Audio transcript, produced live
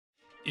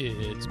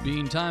It's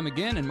bean time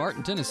again in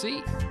Martin,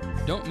 Tennessee.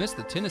 Don't miss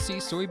the Tennessee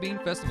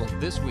Soybean Festival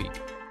this week.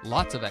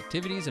 Lots of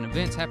activities and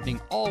events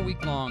happening all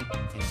week long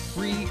and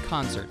free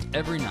concerts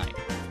every night.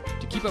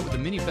 To keep up with the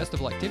many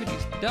festival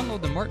activities,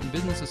 download the Martin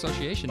Business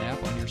Association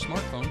app on your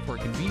smartphone for a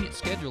convenient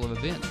schedule of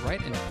events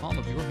right in the palm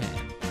of your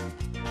hand.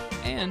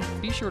 And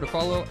be sure to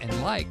follow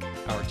and like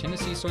our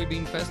Tennessee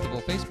Soybean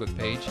Festival Facebook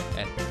page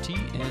at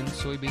TN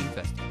Soybean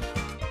Festival.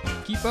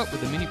 Keep up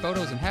with the many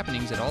photos and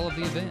happenings at all of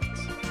the events.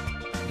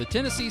 The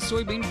Tennessee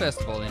Soybean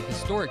Festival in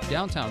historic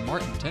downtown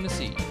Martin,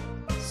 Tennessee.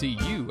 See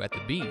you at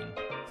the Bean.